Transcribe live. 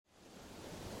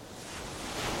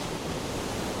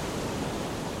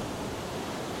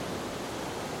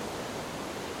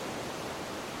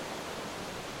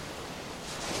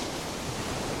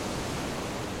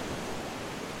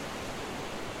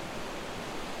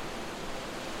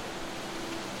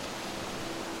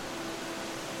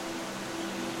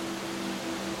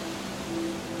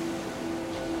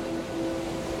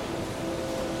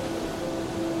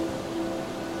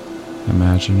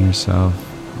Imagine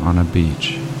yourself on a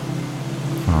beach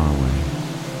far away.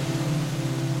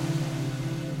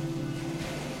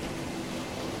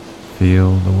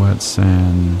 Feel the wet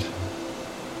sand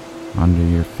under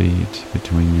your feet,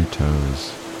 between your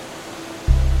toes,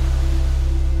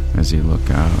 as you look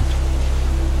out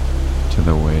to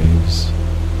the waves,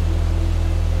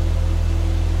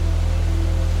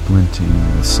 glinting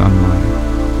in the sunlight.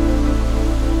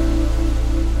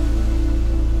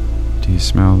 Do you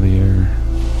smell the air?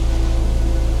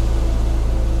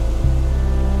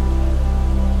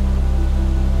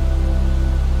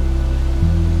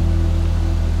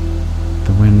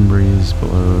 The wind breeze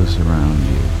blows around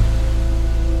you,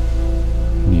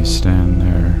 and you stand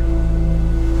there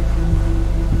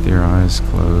with your eyes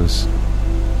closed,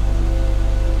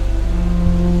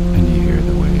 and you hear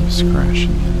the waves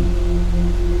crashing in.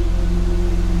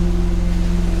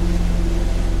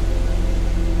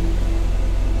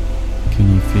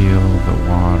 Can you feel the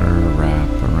water wrap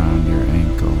around your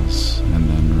ankles and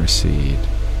then recede?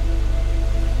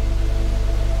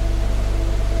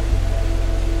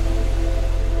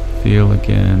 Feel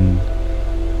again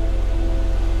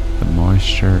the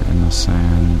moisture in the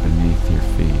sand beneath your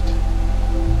feet,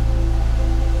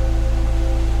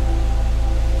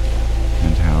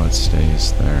 and how it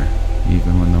stays there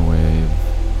even when the wave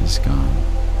is gone.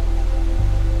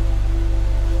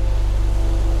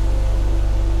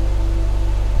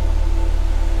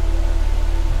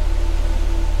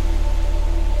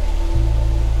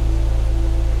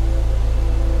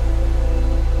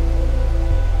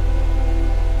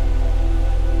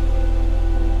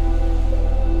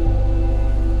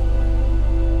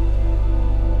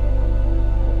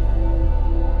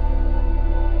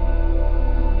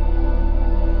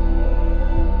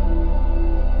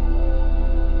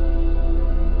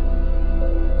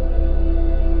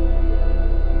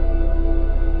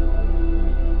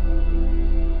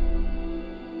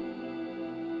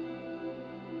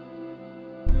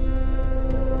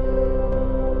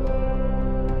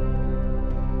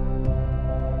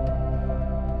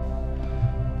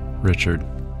 Richard,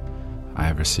 I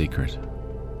have a secret.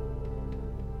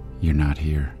 You're not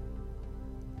here.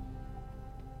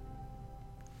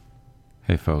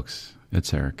 Hey folks,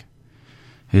 it's Erik.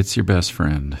 It's your best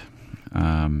friend.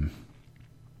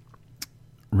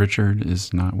 Richard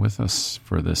is not with us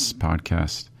for this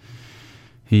podcast.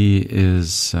 He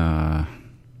is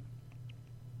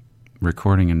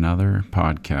recording another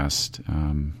podcast,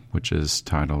 which is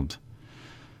titled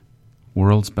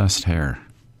World's Best Hair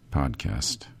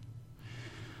Podcast.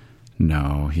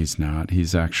 No, he's not.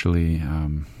 He's actually,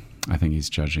 I think he's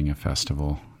judging a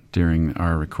festival during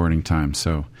our recording time.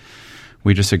 So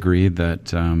we just agreed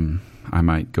that I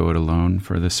might go it alone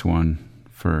for this one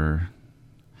for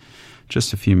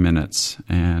just a few minutes.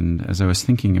 And as I was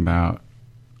thinking about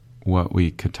what we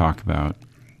could talk about,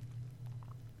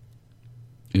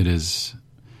 it is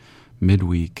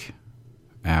midweek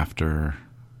after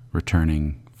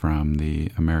returning from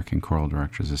the American Choral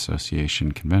Directors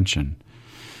Association convention.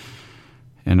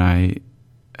 And I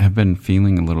have been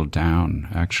feeling a little down,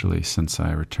 actually, since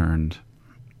I returned.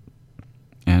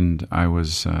 And I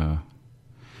was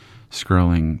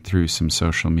scrolling through some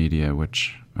social media,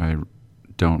 which I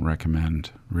don't recommend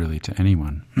really to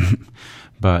anyone.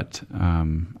 But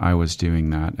I was doing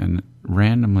that and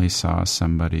randomly saw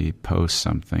somebody post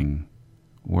something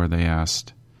where they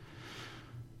asked,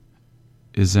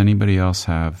 "Does anybody else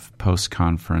have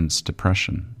post-conference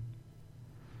depression?"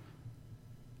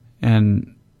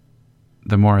 And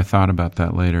the more I thought about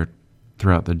that later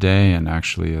throughout the day, and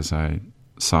actually as I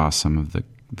saw some of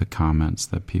the comments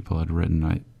that people had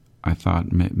written, I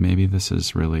thought maybe this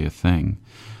is really a thing.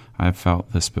 I've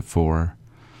felt this before,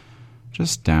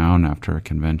 just down after a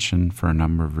convention for a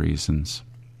number of reasons.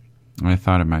 And I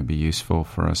thought it might be useful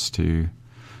for us to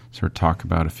sort of talk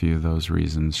about a few of those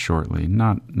reasons shortly.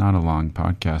 Not a long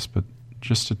podcast, but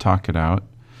just to talk it out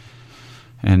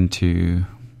and to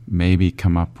maybe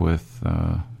come up with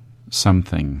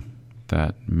something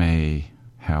that may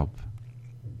help.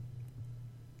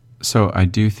 So I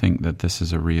do think that this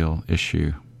is a real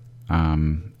issue,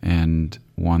 and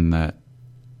one that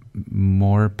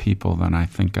more people than I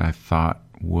think I thought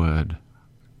would.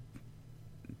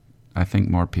 I think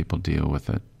more people deal with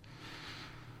it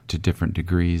to different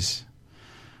degrees,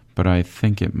 but I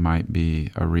think it might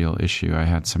be a real issue. I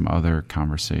had some other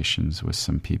conversations with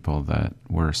some people that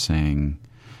were saying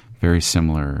very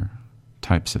similar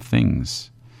types of things.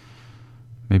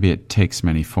 Maybe it takes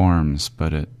many forms,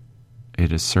 but it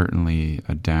is certainly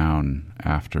a down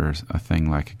after a thing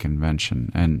like a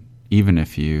convention. And even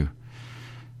if you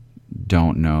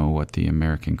don't know what the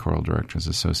American Choral Directors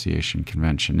Association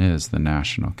convention is, the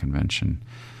national convention,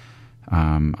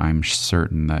 I'm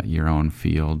certain that your own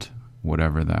field,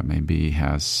 whatever that may be,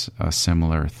 has a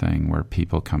similar thing where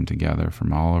people come together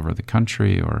from all over the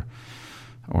country, or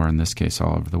in this case,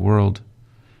 all over the world,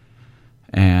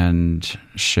 and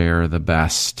share the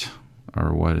best,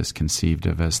 or what is conceived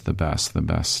of as the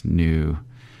best new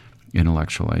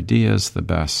intellectual ideas, the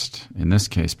best, in this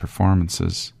case,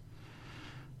 performances.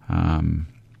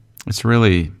 It's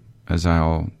really, as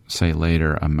I'll say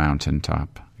later, a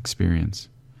mountaintop experience.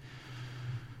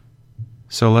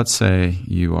 So let's say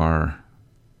you are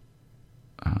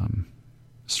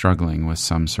struggling with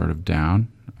some sort of down.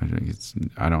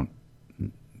 I don't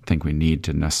think we need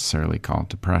to necessarily call it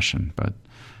depression, but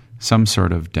some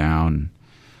sort of down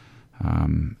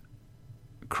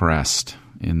crest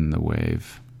in the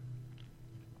wave.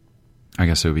 I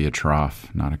guess it would be a trough,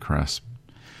 not a crest.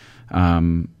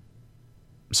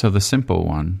 So the simple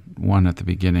one at the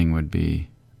beginning would be,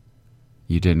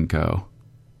 you didn't go.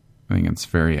 I think it's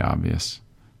very obvious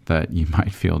that you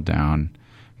might feel down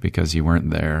because you weren't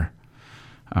there.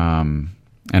 And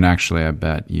actually, I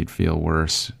bet you'd feel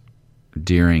worse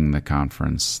during the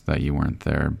conference that you weren't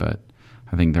there. But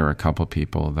I think there were a couple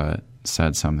people that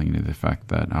said something to the effect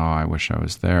that, oh, I wish I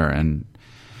was there. And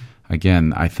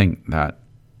again, I think that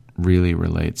really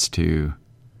relates to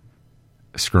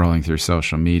scrolling through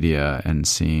social media and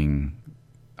seeing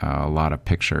a lot of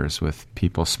pictures with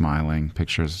people smiling,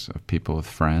 pictures of people with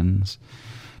friends,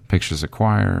 pictures of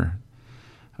choir,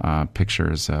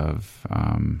 pictures of,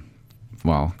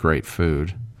 great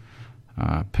food,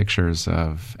 pictures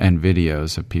of, and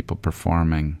videos of people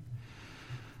performing,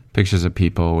 pictures of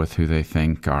people with who they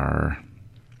think are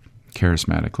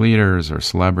charismatic leaders or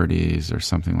celebrities or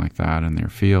something like that in their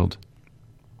field,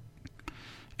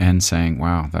 and saying,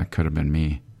 wow, that could have been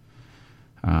me.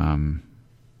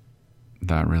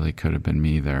 That really could have been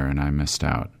me there, and I missed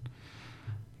out.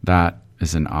 That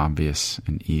is an obvious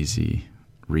and easy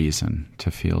reason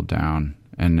to feel down,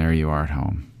 and there you are at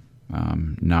home,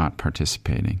 not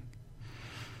participating.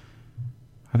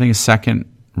 I think a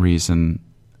second reason,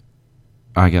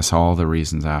 I guess all the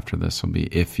reasons after this will be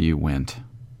if you went,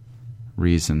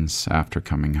 reasons after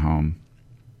coming home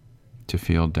to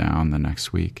feel down the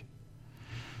next week.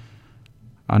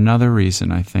 Another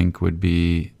reason, I think, would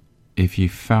be if you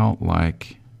felt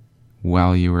like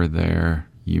while you were there,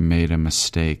 you made a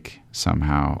mistake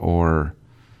somehow, or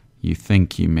you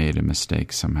think you made a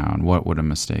mistake somehow. And what would a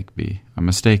mistake be? A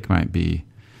mistake might be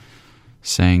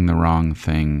saying the wrong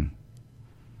thing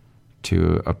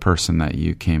to a person that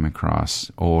you came across,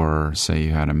 or say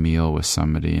you had a meal with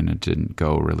somebody and it didn't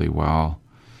go really well.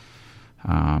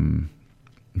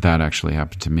 That actually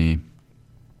happened to me.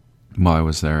 While I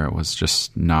was there, it was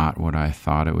just not what I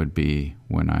thought it would be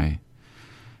when I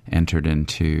entered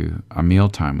into a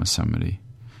mealtime with somebody.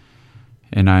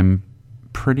 And I'm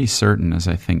pretty certain, as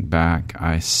I think back,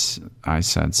 I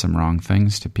said some wrong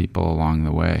things to people along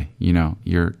the way. You know,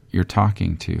 you're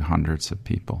talking to hundreds of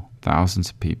people, thousands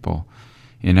of people.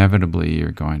 Inevitably,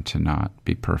 you're going to not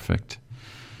be perfect.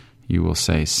 You will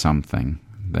say something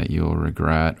that you'll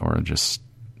regret, or just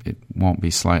it won't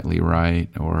be slightly right,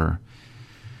 or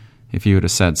if you would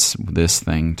have said this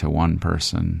thing to one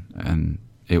person and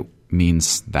it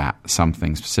means that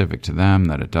something specific to them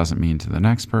that it doesn't mean to the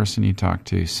next person you talk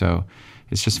to. So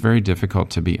it's just very difficult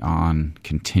to be on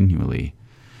continually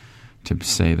to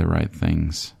say the right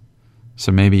things.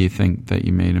 So maybe you think that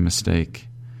you made a mistake,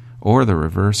 or the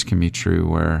reverse can be true,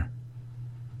 where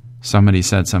somebody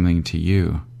said something to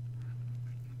you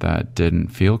that didn't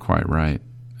feel quite right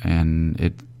and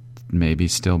it maybe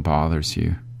still bothers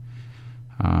you.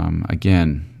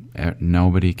 Again,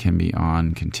 nobody can be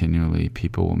on continually.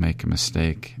 People will make a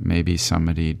mistake. Maybe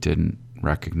somebody didn't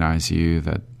recognize you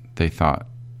that they thought,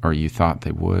 or you thought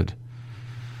they would,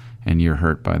 and you're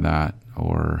hurt by that,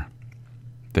 or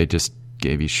they just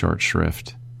gave you short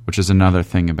shrift, which is another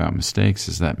thing about mistakes,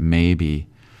 is that maybe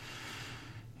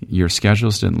your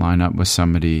schedules didn't line up with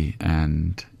somebody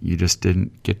and you just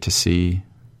didn't get to see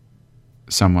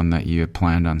someone that you had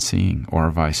planned on seeing, or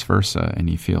vice versa, and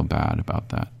you feel bad about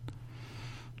that.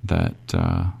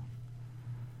 That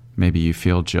maybe you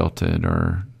feel jilted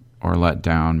or let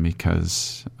down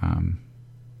because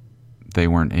they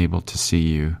weren't able to see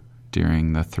you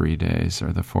during the 3 days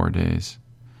or the 4 days.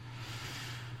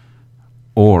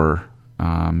 Or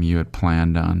you had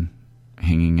planned on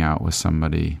hanging out with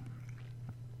somebody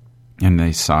and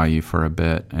they saw you for a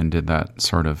bit and did that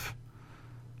sort of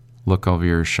look over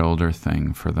your shoulder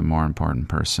thing for the more important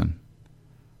person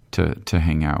to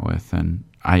hang out with. And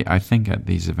I think at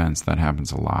these events that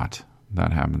happens a lot.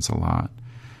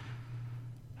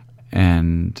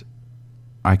 And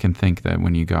I can think that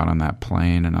when you got on that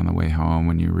plane and on the way home,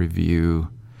 when you review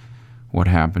what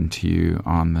happened to you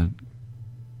on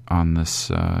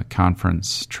this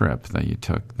conference trip that you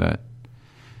took, that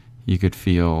you could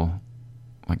feel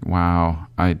like, wow,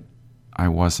 I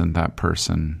wasn't that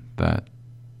person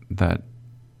that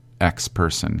X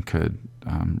person could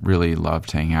really love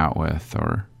to hang out with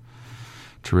or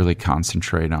to really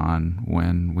concentrate on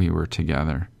when we were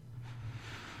together.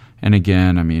 And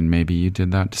again, I mean, maybe you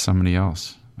did that to somebody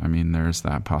else. I mean, there's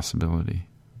that possibility.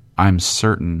 I'm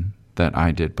certain that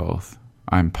I did both.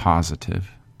 I'm positive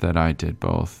that I did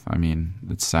both. I mean,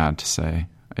 it's sad to say.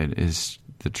 It is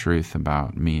the truth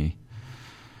about me.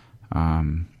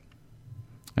 And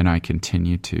I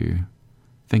continue to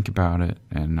think about it,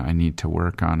 and I need to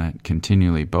work on it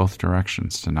continually, both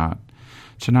directions, to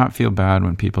not feel bad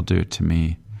when people do it to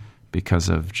me because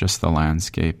of just the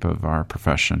landscape of our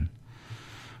profession,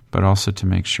 but also to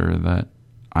make sure that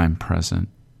I'm present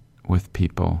with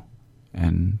people.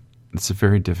 And it's a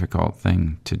very difficult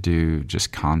thing to do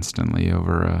just constantly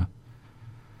over a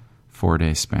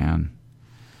 4-day span.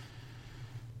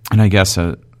 And I guess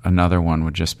another one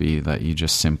would just be that you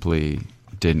just simply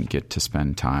didn't get to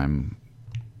spend time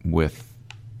with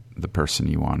the person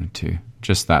you wanted to.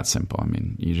 Just that simple. I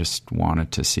mean, you just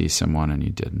wanted to see someone and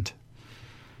you didn't.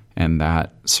 And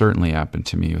that certainly happened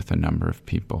to me with a number of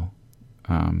people.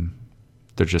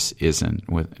 There just isn't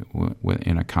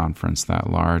in a conference that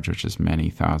large, which is many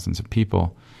thousands of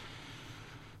people,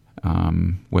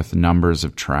 with numbers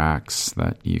of tracks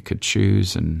that you could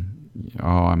choose, and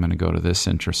I'm going to go to this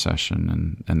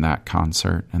intercession and that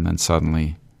concert, and then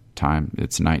suddenly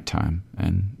it's nighttime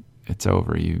and it's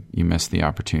over. You miss the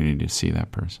opportunity to see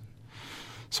that person.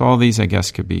 So all these, I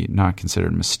guess, could be not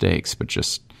considered mistakes, but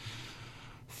just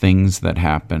things that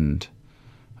happened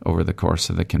over the course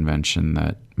of the convention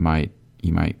that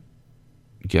you might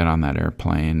get on that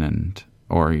airplane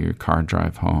or your car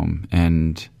drive home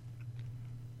and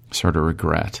sort of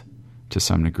regret to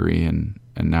some degree, and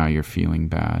now you're feeling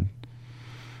bad,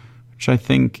 which I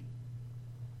think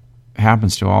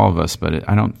happens to all of us, but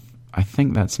I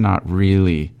think that's not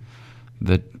really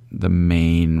the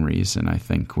main reason I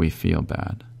think we feel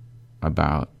bad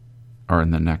about, or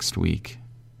in the next week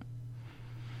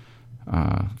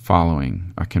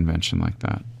following a convention like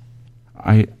that.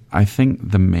 I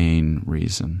think the main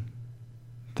reason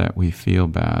that we feel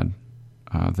bad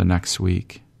the next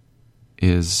week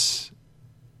is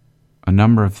a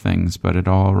number of things, but it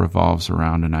all revolves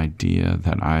around an idea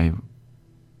that I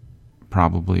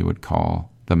probably would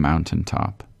call the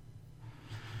mountaintop.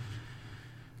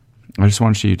 I just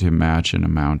want you to imagine a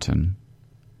mountain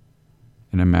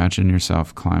and imagine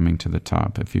yourself climbing to the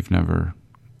top. If you've never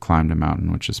climbed a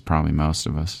mountain, which is probably most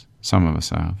of us, some of us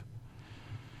have.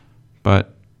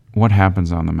 But what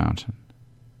happens on the mountain?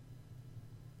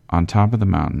 On top of the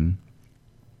mountain,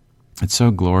 it's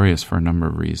so glorious for a number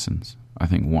of reasons. I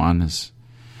think one is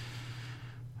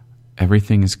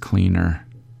everything is cleaner.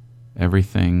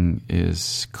 Everything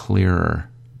is clearer.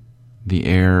 The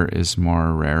air is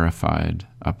more rarefied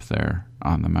up there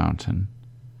on the mountain.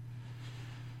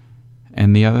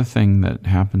 And the other thing that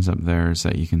happens up there is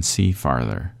that you can see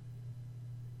farther,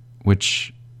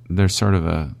 which there's sort of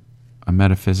a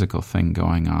metaphysical thing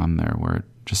going on there where it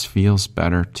just feels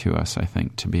better to us, I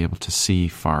think, to be able to see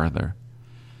farther,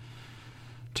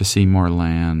 to see more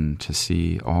land, to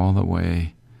see all the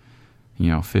way,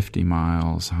 50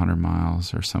 miles, 100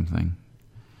 miles or something.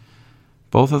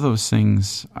 Both of those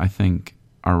things, I think,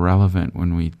 are relevant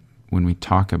when we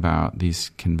talk about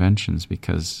these conventions,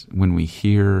 because when we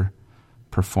hear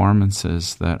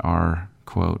performances that are,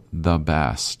 quote, the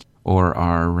best, or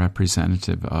are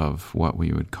representative of what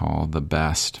we would call the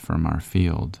best from our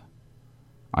field,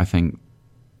 I think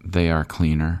they are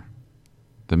cleaner.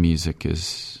 The music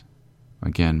is,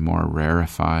 again, more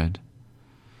rarefied.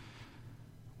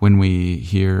 When we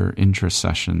hear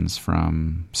intercessions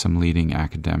from some leading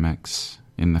academics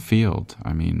in the field,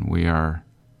 I mean, we are,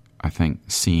 I think,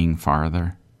 seeing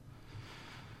farther.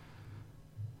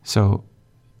 So,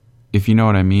 if you know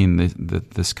what I mean,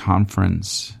 this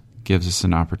conference gives us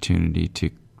an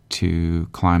opportunity to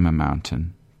climb a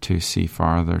mountain, to see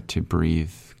farther, to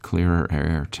breathe clearer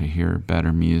air, to hear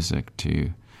better music,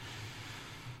 to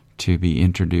be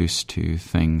introduced to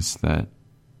things that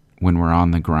when we're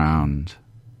on the ground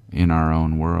in our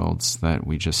own worlds that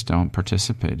we just don't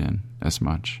participate in as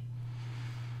much.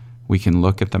 We can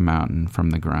look at the mountain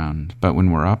from the ground, but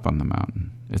when we're up on the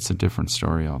mountain, it's a different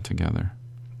story altogether.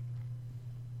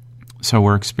 So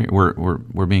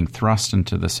we're being thrust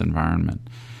into this environment.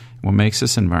 What makes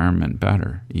this environment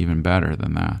better, even better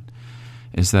than that,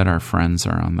 is that our friends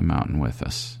are on the mountain with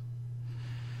us.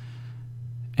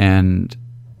 And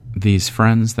these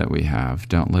friends that we have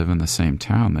don't live in the same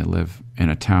town. They live in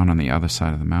a town on the other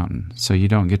side of the mountain. So you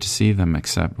don't get to see them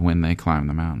except when they climb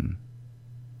the mountain.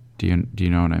 Do you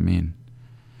know what I mean?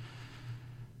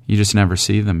 You just never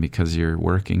see them because you're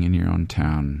working in your own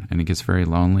town, and it gets very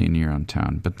lonely in your own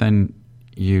town. But then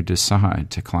you decide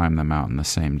to climb the mountain the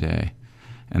same day.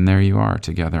 And there you are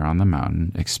together on the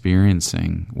mountain,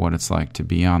 experiencing what it's like to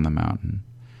be on the mountain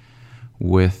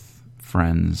with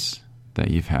friends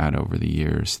that you've had over the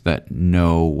years that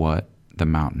know what the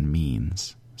mountain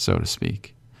means, so to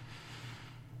speak.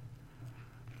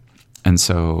 And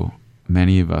so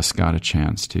many of us got a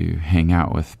chance to hang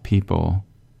out with people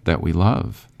that we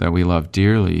love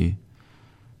dearly,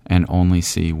 and only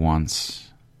see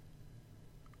once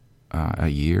a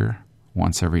year,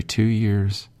 once every 2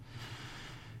 years.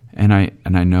 And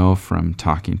I know from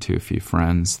talking to a few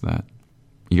friends that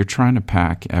you're trying to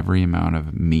pack every amount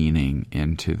of meaning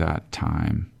into that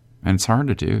time, and it's hard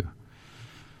to do.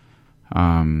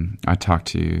 I talked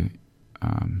to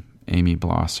Amy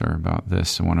Blosser about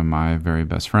this, one of my very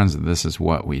best friends. This is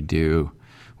what we do.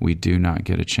 We do not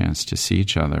get a chance to see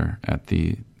each other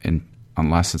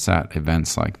unless it's at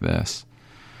events like this.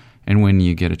 And when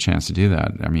you get a chance to do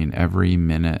that, I mean, every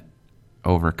minute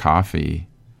over coffee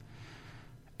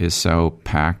is so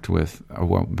packed with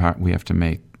what we have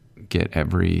to get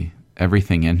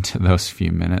everything into those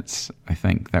few minutes, I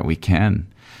think, that we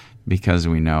can, because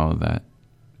we know that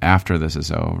after this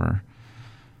is over,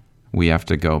 we have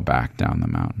to go back down the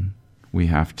mountain. We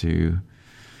have to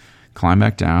climb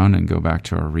back down and go back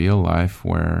to our real life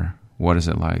where, what is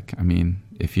it like? I mean,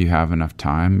 if you have enough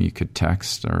time, you could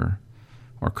text or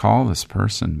call this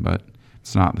person, but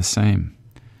it's not the same.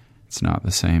 It's not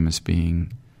the same as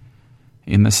being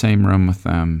in the same room with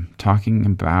them, talking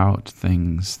about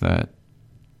things that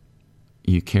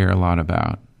you care a lot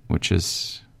about, which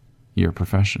is your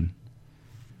profession.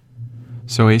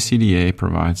 So ACDA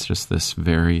provides just this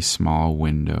very small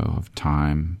window of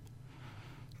time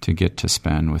to get to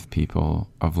spend with people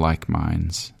of like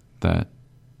minds that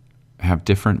have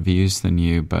different views than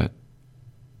you, but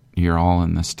you're all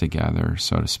in this together,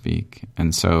 so to speak.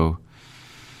 And so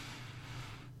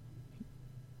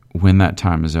when that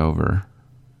time is over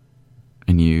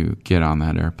and you get on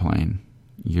that airplane,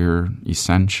 you're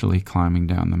essentially climbing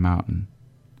down the mountain.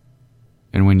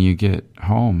 And when you get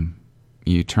home,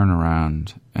 you turn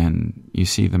around and you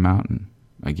see the mountain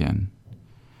again.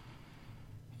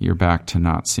 You're back to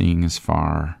not seeing as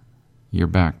far. You're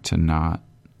back to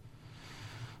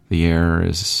the air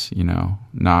is,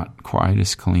 not quite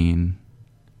as clean.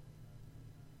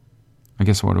 I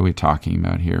guess what are we talking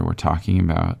about here? We're talking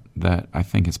about that I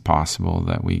think it's possible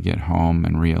that we get home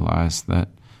and realize that,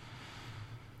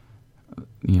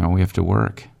 we have to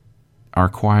work. Our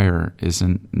choir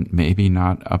isn't maybe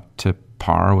not up to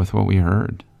par with what we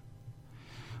heard.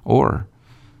 Or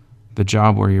the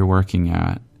job where you're working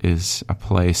at is a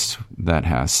place that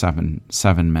has seven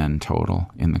men total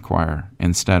in the choir,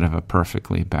 instead of a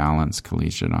perfectly balanced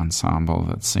collegiate ensemble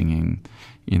that's singing,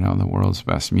 the world's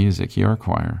best music. Your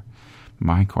choir,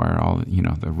 my choir,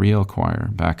 the real choir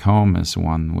back home is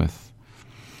one with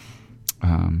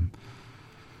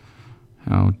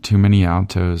too many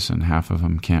altos and half of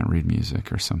them can't read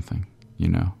music or something,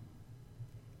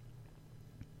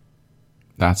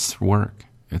 That's work.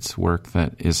 It's work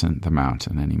that isn't the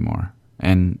mountain anymore.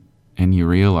 And you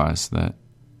realize that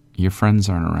your friends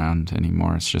aren't around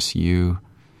anymore. It's just you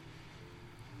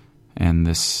and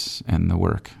the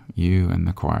work, you and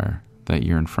the choir that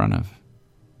you're in front of.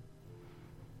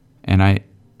 And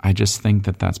I just think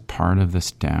that that's part of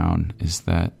this down, is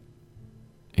that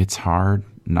it's hard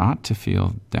not to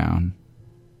feel down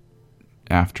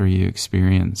after you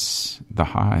experience the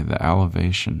high, the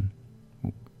elevation,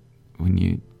 when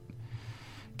you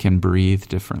can breathe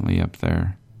differently up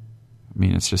there. I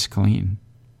mean, it's just clean.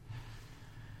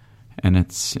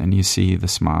 And you see the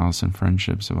smiles and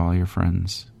friendships of all your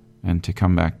friends, and to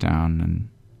come back down, and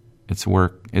it's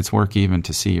work even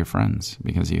to see your friends,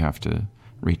 because you have to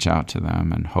reach out to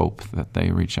them and hope that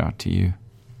they reach out to you.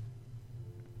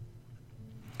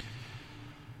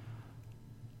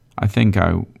 I think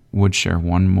I would share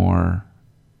one more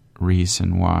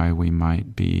reason why we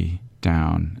might be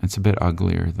down. It's a bit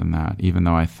uglier than that, even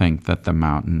though I think that the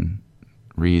mountain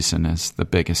reason is the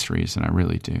biggest reason. I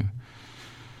really do.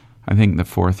 I think the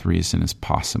fourth reason is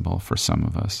possible for some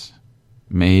of us,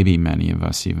 maybe many of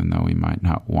us, even though we might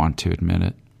not want to admit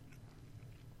it.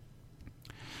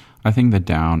 I think the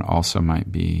down also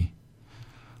might be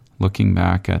looking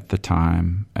back at the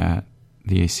time at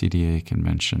the ACDA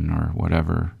convention, or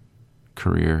whatever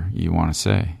career you want to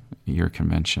say, your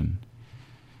convention,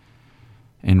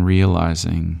 and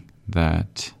realizing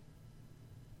that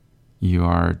you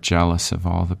are jealous of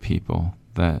all the people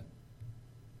that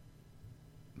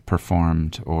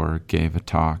performed or gave a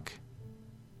talk.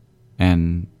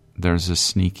 And there's a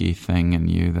sneaky thing in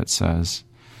you that says,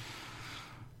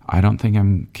 I don't think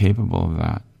I'm capable of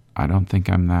that. I don't think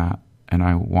I'm that. And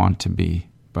I want to be,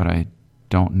 but I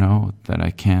don't know that I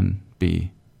can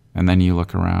be. And then you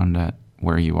look around at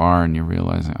where you are and you're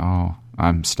realizing, oh,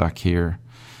 I'm stuck here.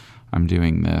 I'm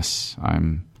doing this.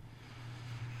 I'm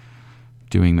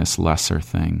doing this lesser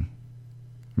thing.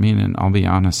 I mean, and I'll be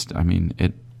honest,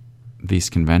 these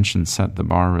conventions set the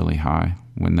bar really high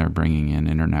when they're bringing in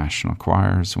international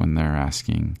choirs, when they're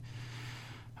asking,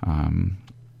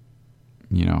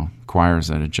 choirs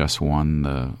that had just won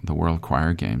the World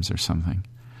Choir Games or something.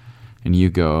 And you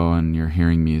go and you're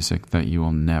hearing music that you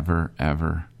will never,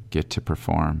 ever get to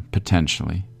perform,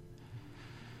 potentially,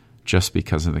 just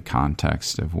because of the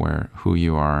context of who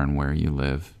you are and where you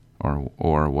live,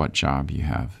 or what job you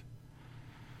have.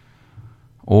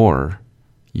 Or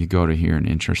you go to hear an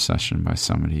intercession by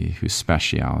somebody whose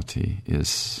speciality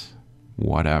is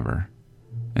whatever,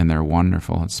 and they're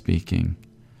wonderful at speaking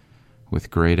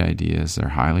with great ideas. They're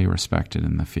highly respected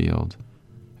in the field.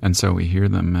 And so we hear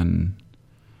them and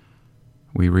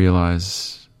we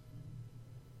realize,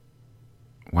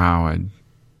 wow, I'd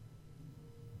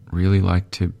really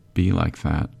like to be like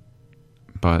that,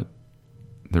 but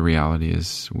the reality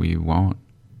is we won't.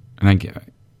 And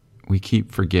we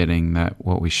keep forgetting that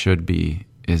what we should be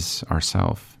is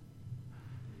ourself,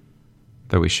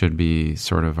 that we should be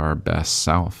sort of our best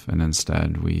self, and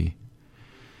instead we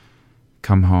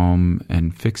come home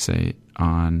and fixate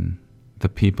on the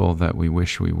people that we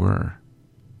wish we were,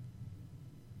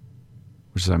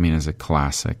 which is a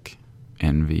classic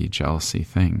envy, jealousy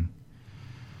thing.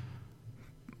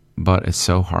 But it's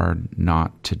so hard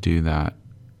not to do that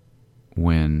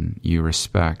when you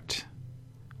respect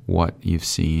what you've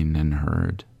seen and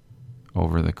heard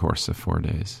over the course of 4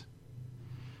 days.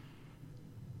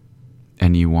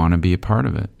 And you want to be a part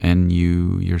of it. And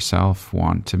you yourself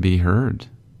want to be heard.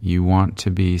 You want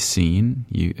to be seen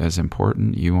as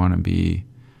important. You want to be,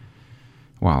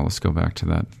 let's go back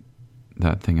to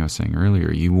that thing I was saying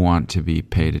earlier. You want to be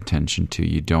paid attention to.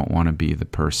 You don't want to be the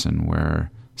person where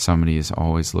somebody is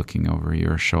always looking over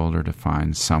your shoulder to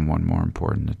find someone more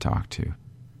important to talk to.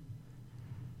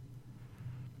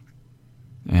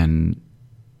 And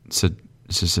it's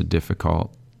just a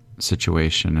difficult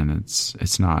situation, and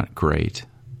it's not great.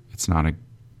 It's not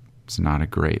a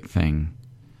great thing,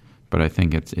 but I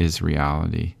think it is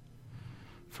reality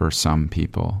for some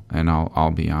people. And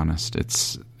I'll be honest,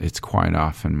 it's quite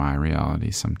often my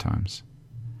reality sometimes,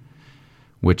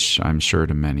 which I'm sure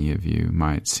to many of you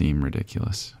might seem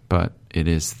ridiculous, but it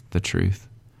is the truth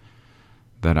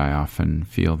that I often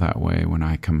feel that way when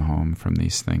I come home from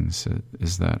these things,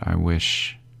 is that I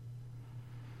wish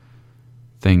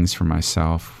things for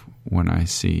myself when I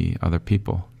see other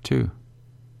people too.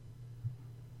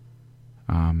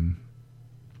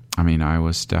 I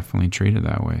was definitely treated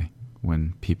that way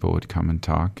when people would come and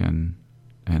talk, and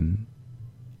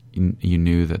you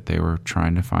knew that they were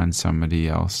trying to find somebody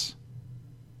else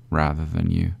rather than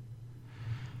you.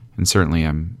 And certainly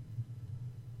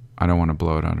I don't want to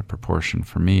blow it out of proportion.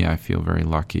 For me, I feel very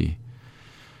lucky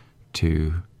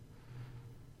to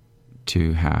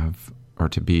have, or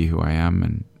to be who I am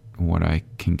and what I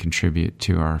can contribute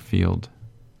to our field.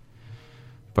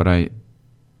 But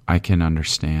I can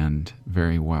understand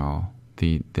very well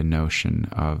the notion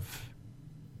of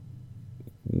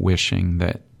wishing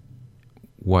that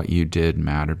what you did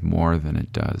mattered more than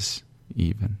it does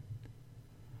even.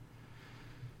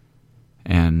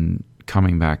 And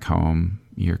coming back home,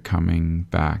 you're coming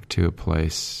back to a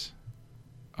place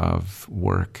of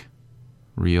work,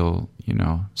 real,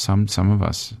 some of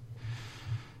us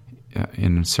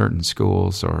in certain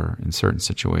schools or in certain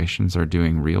situations are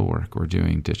doing real work. We're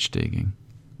doing ditch digging,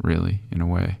 really, in a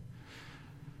way.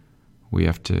 We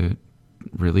have to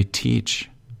really teach.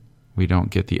 We don't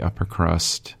get the upper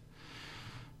crust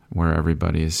where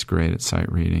everybody is great at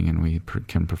sight reading and we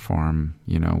can perform,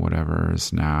 whatever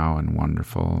is now and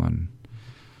wonderful,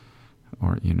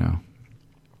 or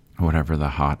whatever the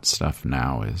hot stuff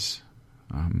now is.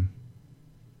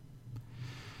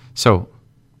 So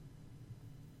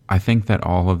I think that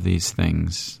all of these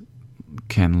things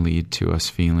can lead to us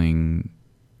feeling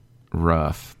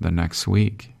rough the next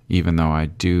week, even though I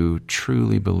do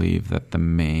truly believe that the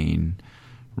main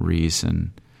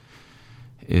reason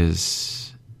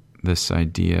is this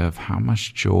idea of how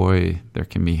much joy there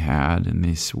can be had in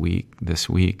this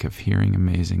week of hearing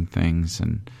amazing things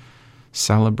and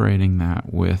celebrating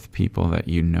that with people that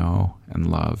you know and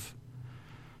love.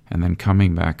 and then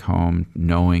coming back home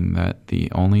knowing that the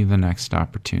next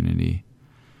opportunity,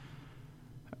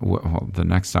 the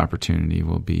next opportunity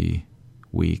will be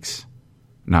weeks.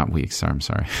 Not weeks, I'm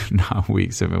sorry. Not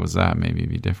weeks. If it was that, maybe it'd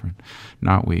be different.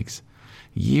 Not weeks.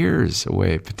 Years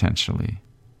away, potentially,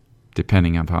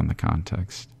 depending upon the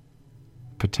context.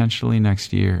 Potentially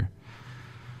next year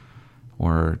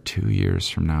or 2 years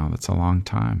from now. That's a long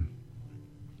time.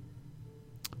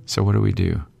 So what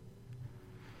do?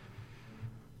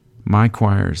 My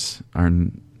choirs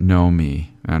know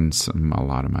me, and a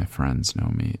lot of my friends know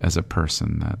me as a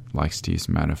person that likes to use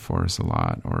metaphors a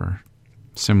lot, or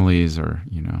similes, or,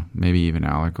 maybe even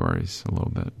allegories a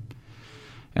little bit.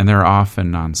 And they're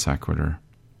often non sequitur,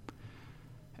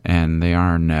 and they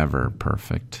are never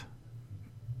perfect.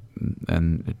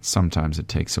 And sometimes it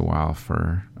takes a while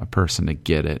for a person to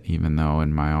get it, even though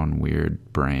in my own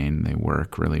weird brain they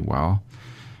work really well.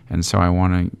 And so I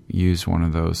want to use one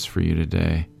of those for you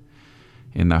today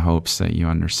in the hopes that you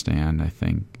understand, I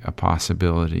think, a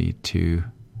possibility to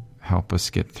help us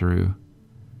get through,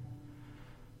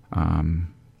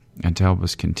 and to help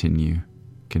us continue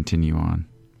on.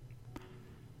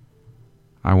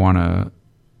 I want to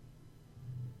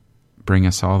bring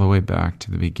us all the way back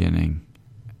to the beginning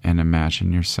and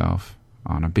imagine yourself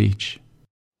on a beach.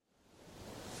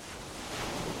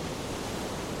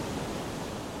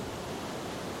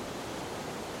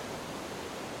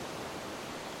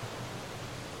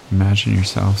 Imagine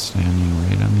yourself standing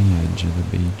right on the edge of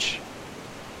the beach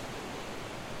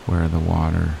where the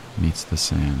water meets the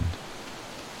sand.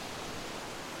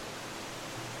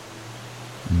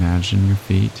 Imagine your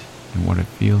feet and what it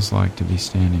feels like to be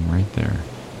standing right there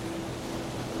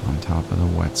on top of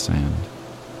the wet sand.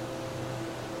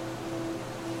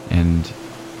 And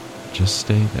just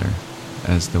stay there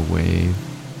as the wave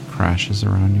crashes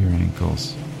around your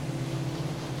ankles.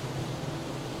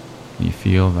 You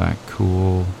feel that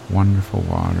cool, wonderful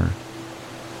water,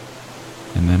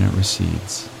 and then it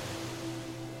recedes.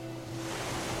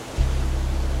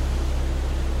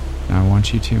 Now I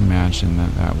want you to imagine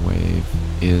that wave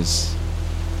is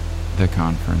the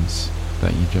conference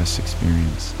that you just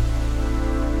experienced.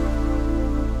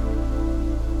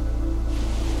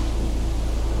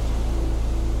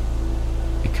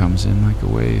 It comes in like a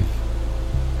wave.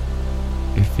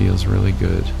 It feels really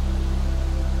good.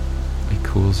 It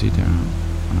cools you down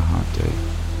on a hot day.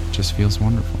 It just feels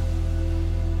wonderful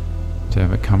to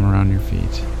have it come around your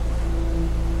feet.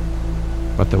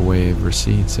 But the wave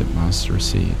recedes. It must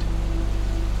recede.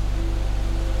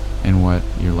 And what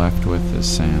you're left with is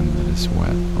sand that is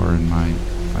wet, or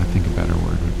I think a better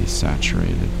word would be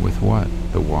saturated with what?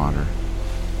 The water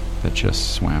that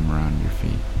just swam around your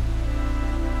feet.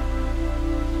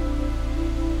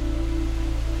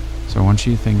 So I want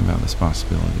you to think about this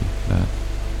possibility that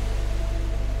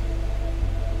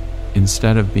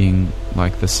instead of being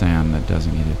like the sand that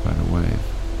doesn't get hit by the wave,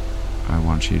 I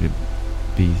want you to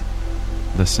be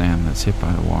the sand that's hit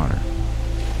by the water.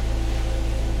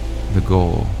 The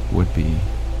goal would be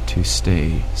to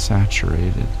stay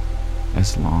saturated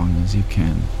as long as you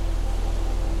can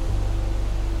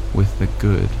with the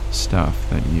good stuff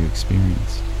that you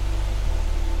experienced.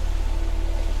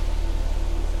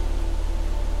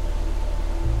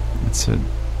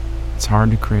 It's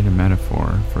hard to create a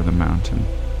metaphor for the mountain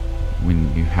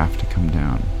when you have to come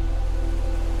down.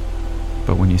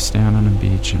 But when you stand on a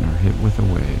beach and are hit with a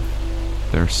wave,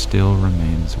 there still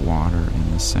remains water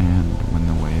in the sand when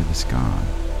the wave is gone.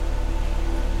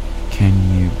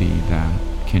 Can you be that?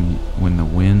 When the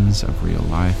winds of real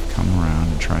life come around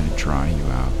and try to dry you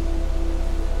out,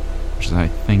 which is I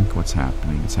think what's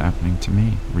happening. It's happening to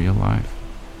me, real life.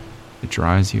 It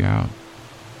dries you out.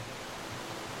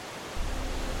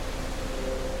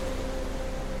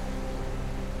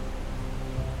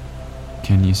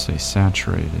 Can you stay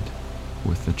saturated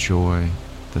with the joy,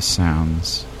 the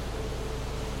sounds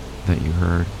that you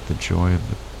heard, the joy of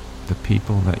the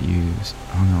people that you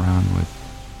hung around with?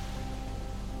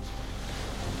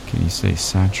 Can you stay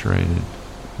saturated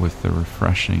with the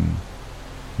refreshing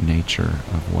nature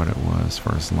of what it was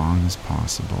for as long as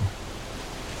possible,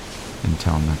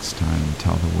 until next time,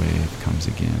 until the wave comes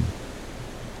again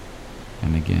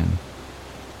and again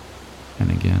and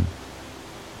again?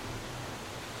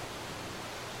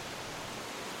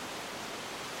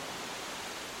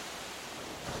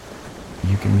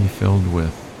 You can be filled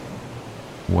with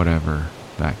whatever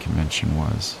that convention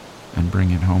was and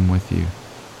bring it home with you.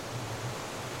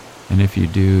 And if you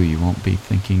do, you won't be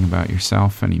thinking about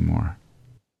yourself anymore.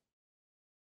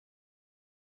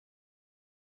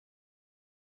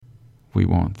 We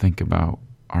won't think about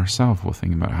ourselves. We'll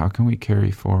think about how can we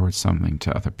carry forward something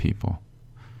to other people.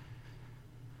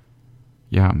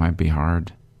 yeah, it might be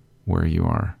hard where you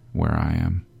are, where I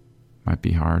am. It might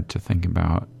be hard to think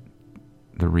about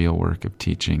the real work of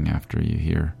teaching after you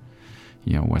hear,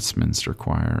 Westminster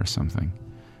Choir or something.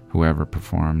 Whoever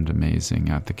performed amazing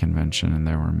at the convention, and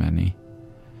there were many.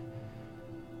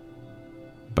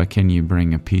 But can you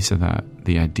bring a piece of that,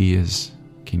 the ideas?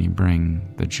 Can you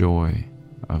bring the joy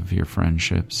of your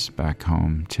friendships back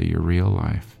home to your real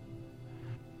life?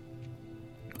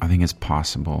 I think it's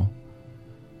possible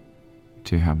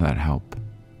to have that help.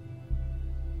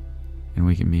 And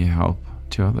we can be a help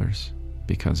to others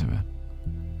because of it.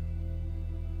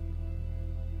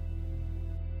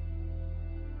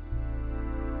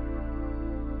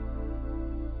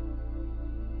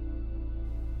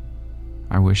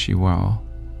 I wish you well.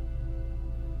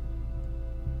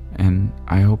 And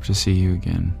I hope to see you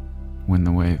again when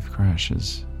the wave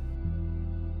crashes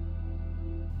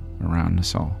around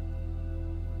us all.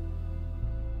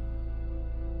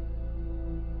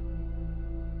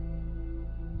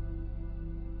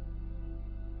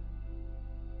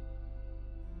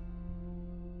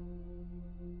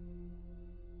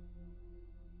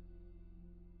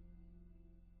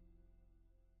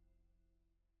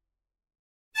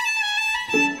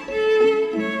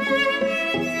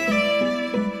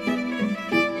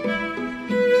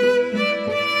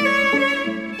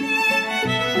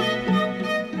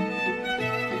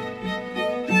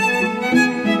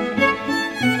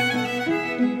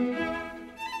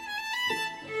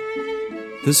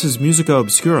 This is Musica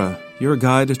Obscura, your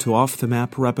guide to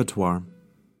off-the-map repertoire.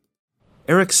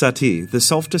 Erik Satie, the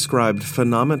self-described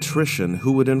phenometrician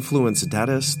who would influence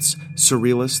Dadaists,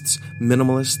 Surrealists,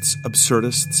 Minimalists,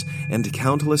 Absurdists, and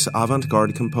countless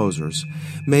avant-garde composers,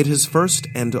 made his first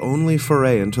and only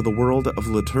foray into the world of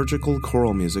liturgical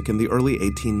choral music in the early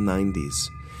 1890s.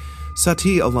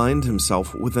 Satie aligned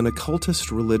himself with an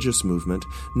occultist religious movement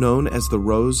known as the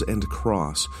Rose and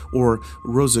Cross, or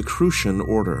Rosicrucian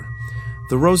order.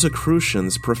 The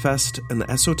Rosicrucians professed an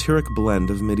esoteric blend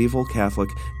of medieval Catholic,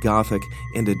 Gothic,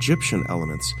 and Egyptian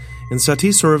elements, and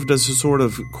Satie served as a sort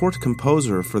of court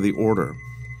composer for the order.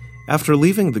 After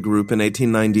leaving the group in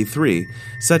 1893,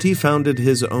 Satie founded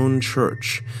his own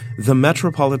church, the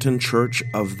Metropolitan Church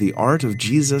of the Art of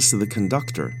Jesus the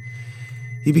Conductor.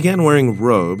 He began wearing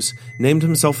robes, named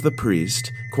himself the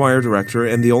priest, choir director,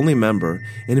 and the only member,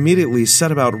 and immediately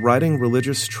set about writing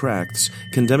religious tracts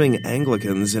condemning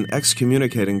Anglicans and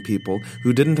excommunicating people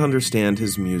who didn't understand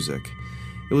his music.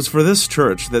 It was for this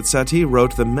church that Satie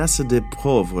wrote the Messe des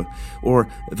pauvres, or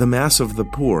the Mass of the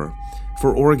Poor,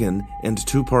 for organ and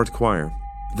two-part choir.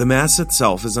 The Mass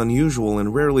itself is unusual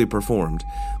and rarely performed,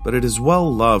 but it is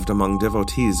well loved among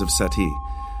devotees of Satie.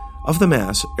 Of the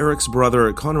Mass, Erik's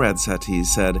brother Conrad Satie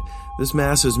said, "This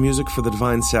Mass is music for the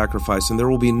divine sacrifice, and there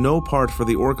will be no part for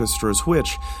the orchestras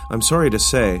which, I'm sorry to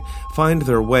say, find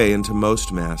their way into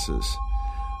most Masses."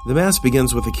 The Mass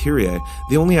begins with the Kyrie,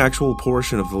 the only actual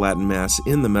portion of the Latin Mass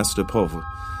in the Messe des pauvres.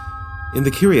 In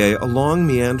the Kyrie, a long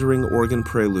meandering organ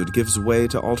prelude gives way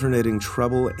to alternating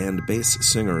treble and bass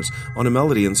singers on a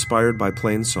melody inspired by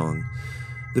plain song.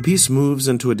 The piece moves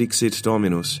into a Dixit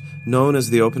Dominus, known as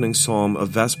the opening psalm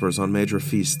of Vespers on major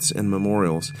feasts and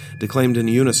memorials, declaimed in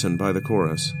unison by the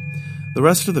chorus. The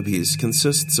rest of the piece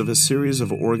consists of a series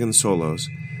of organ solos,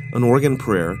 an organ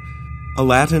prayer, a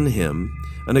Latin hymn,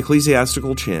 an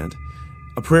ecclesiastical chant,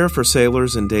 a prayer for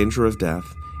sailors in danger of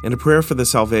death, and a prayer for the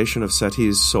salvation of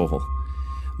Satie's soul.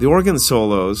 The organ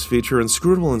solos feature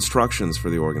inscrutable instructions for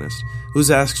the organist, who's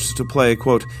asked to play,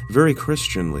 quote, very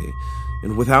Christianly,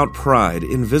 and without pride,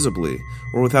 invisibly,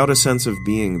 or without a sense of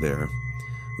being there.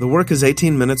 The work is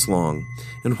 18 minutes long,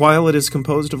 and while it is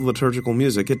composed of liturgical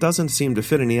music, it doesn't seem to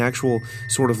fit any actual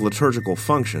sort of liturgical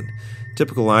function.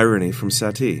 Typical irony from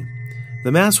Satie.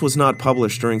 The Mass was not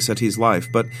published during Satie's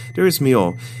life, but Darius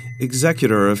Milhaud,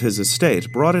 executor of his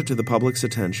estate, brought it to the public's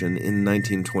attention in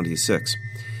 1926.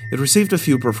 It received a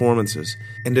few performances,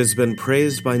 and has been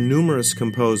praised by numerous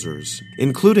composers,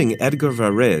 including Edgar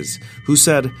Varese, who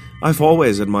said, "I've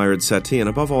always admired Satie, and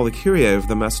above all the Kyrie of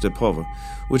the Messe des pauvres,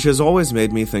 which has always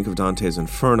made me think of Dante's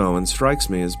Inferno and strikes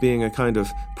me as being a kind of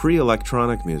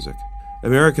pre-electronic music."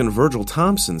 American Virgil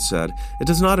Thompson said, "It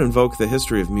does not invoke the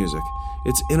history of music.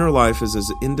 Its inner life is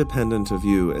as independent of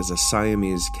you as a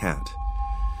Siamese cat."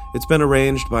 It's been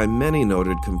arranged by many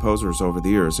noted composers over the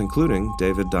years, including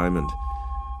David Diamond.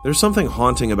 There's something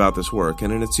haunting about this work,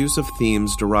 and in its use of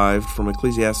themes derived from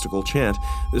ecclesiastical chant,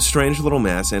 this strange little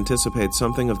Mass anticipates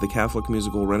something of the Catholic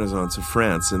musical renaissance of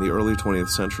France in the early 20th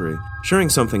century, sharing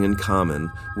something in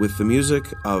common with the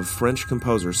music of French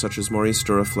composers such as Maurice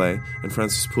Duruflé and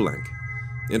Francis Poulenc.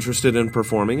 Interested in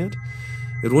performing it?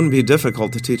 It wouldn't be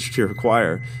difficult to teach to your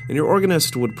choir, and your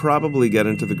organist would probably get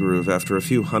into the groove after a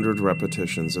few hundred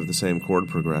repetitions of the same chord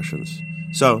progressions.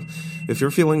 So, if you're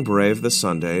feeling brave this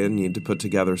Sunday and need to put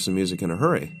together some music in a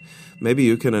hurry, maybe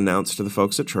you can announce to the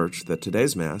folks at church that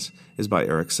today's Mass is by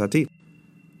Erik Satie.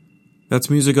 That's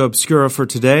Musica Obscura for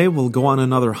today. We'll go on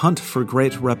another hunt for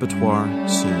great repertoire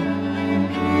soon.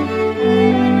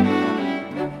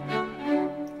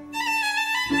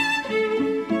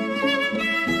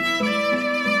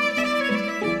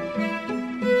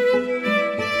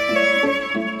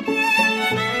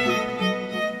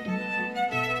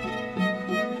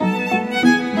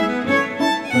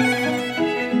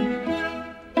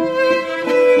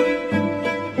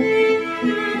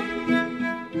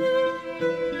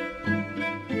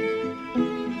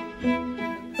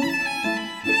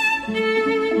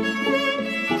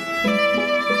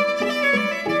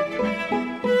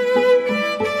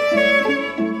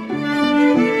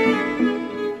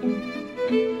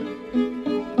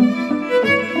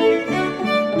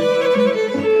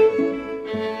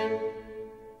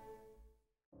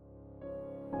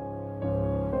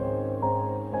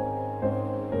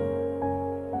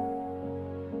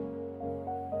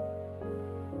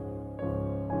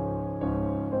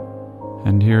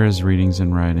 And here is Readings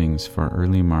and Writings for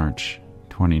early March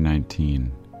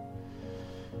 2019.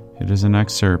 It is an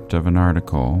excerpt of an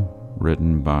article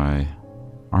written by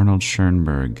Arnold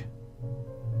Schoenberg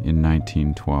in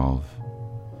 1912.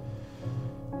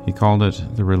 He called it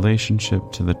The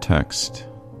Relationship to the Text,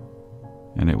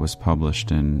 and it was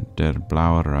published in Der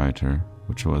Blaue Reiter,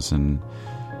 which was a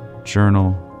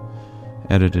journal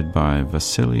edited by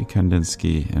Wassily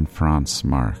Kandinsky and Franz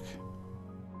Marc.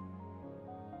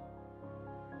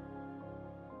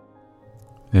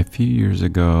 A few years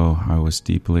ago, I was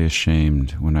deeply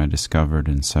ashamed when I discovered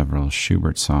in several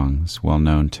Schubert songs, well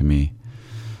known to me,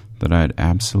 that I had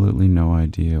absolutely no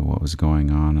idea what was going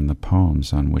on in the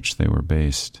poems on which they were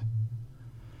based.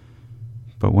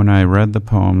 But when I read the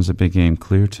poems, it became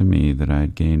clear to me that I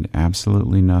had gained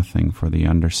absolutely nothing for the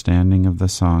understanding of the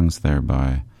songs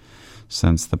thereby,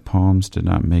 since the poems did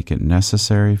not make it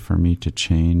necessary for me to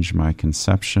change my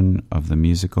conception of the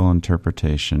musical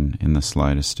interpretation in the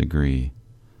slightest degree.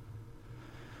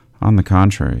 On the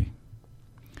contrary,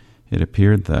 it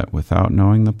appeared that without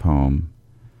knowing the poem,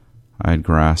 I had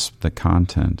grasped the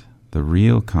content, the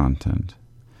real content,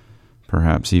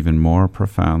 perhaps even more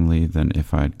profoundly than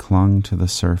if I had clung to the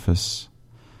surface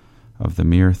of the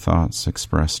mere thoughts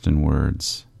expressed in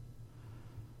words.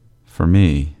 For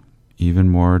me, even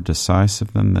more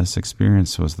decisive than this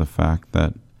experience was the fact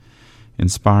that,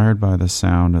 inspired by the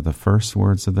sound of the first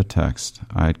words of the text,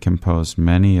 I had composed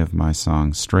many of my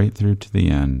songs straight through to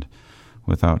the end,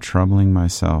 without troubling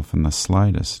myself in the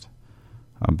slightest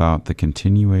about the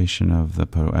continuation of the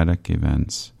poetic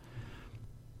events,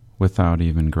 without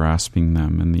even grasping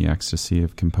them in the ecstasy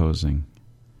of composing.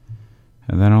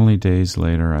 And then only days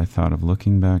later I thought of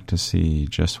looking back to see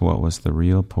just what was the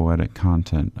real poetic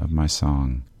content of my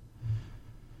song.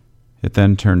 It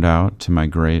then turned out, to my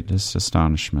greatest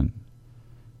astonishment,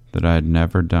 that I had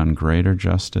never done greater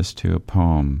justice to a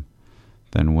poem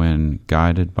than when,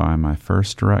 guided by my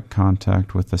first direct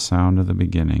contact with the sound of the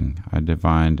beginning, I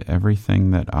divined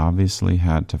everything that obviously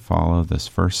had to follow this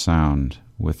first sound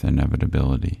with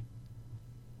inevitability.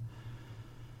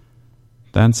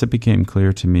 Thence it became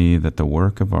clear to me that the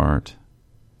work of art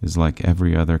is like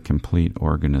every other complete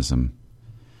organism.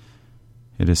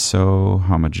 It is so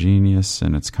homogeneous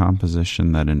in its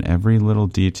composition that in every little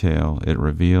detail it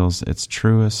reveals its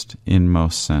truest,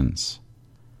 inmost sense.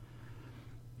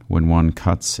 When one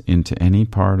cuts into any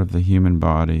part of the human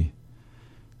body,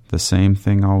 the same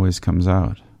thing always comes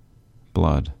out: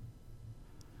 blood.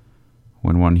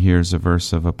 When one hears a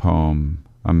verse of a poem,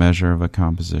 a measure of a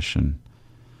composition,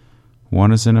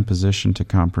 one is in a position to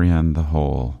comprehend the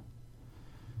whole.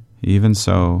 Even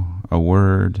so, a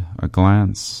word, a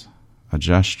glance, a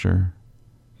gesture,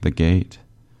 the gait,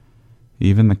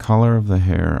 even the color of the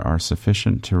hair are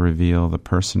sufficient to reveal the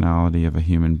personality of a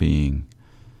human being.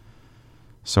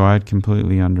 So I had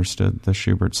completely understood the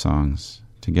Schubert songs,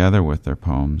 together with their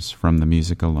poems, from the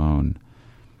music alone,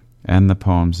 and the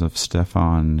poems of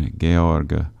Stefan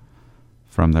George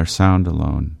from their sound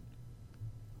alone,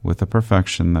 with a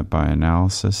perfection that by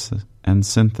analysis and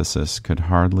synthesis could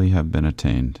hardly have been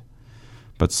attained,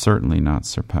 but certainly not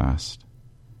surpassed.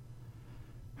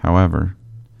 However,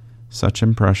 such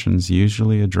impressions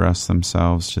usually address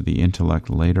themselves to the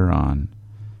intellect later on,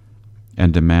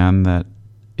 and demand that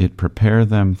it prepare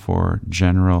them for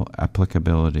general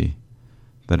applicability,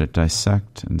 that it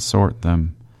dissect and sort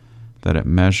them, that it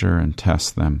measure and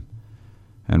test them,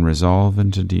 and resolve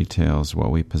into details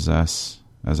what we possess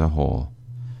as a whole.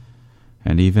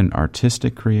 And even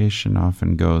artistic creation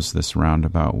often goes this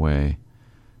roundabout way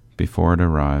before it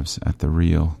arrives at the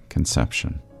real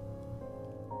conception.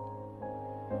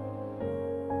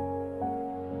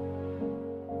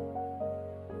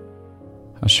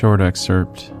 A short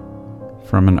excerpt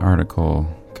from an article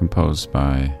composed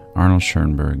by Arnold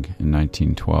Schoenberg in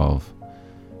 1912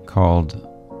 called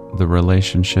 "The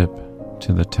Relationship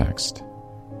to the Text."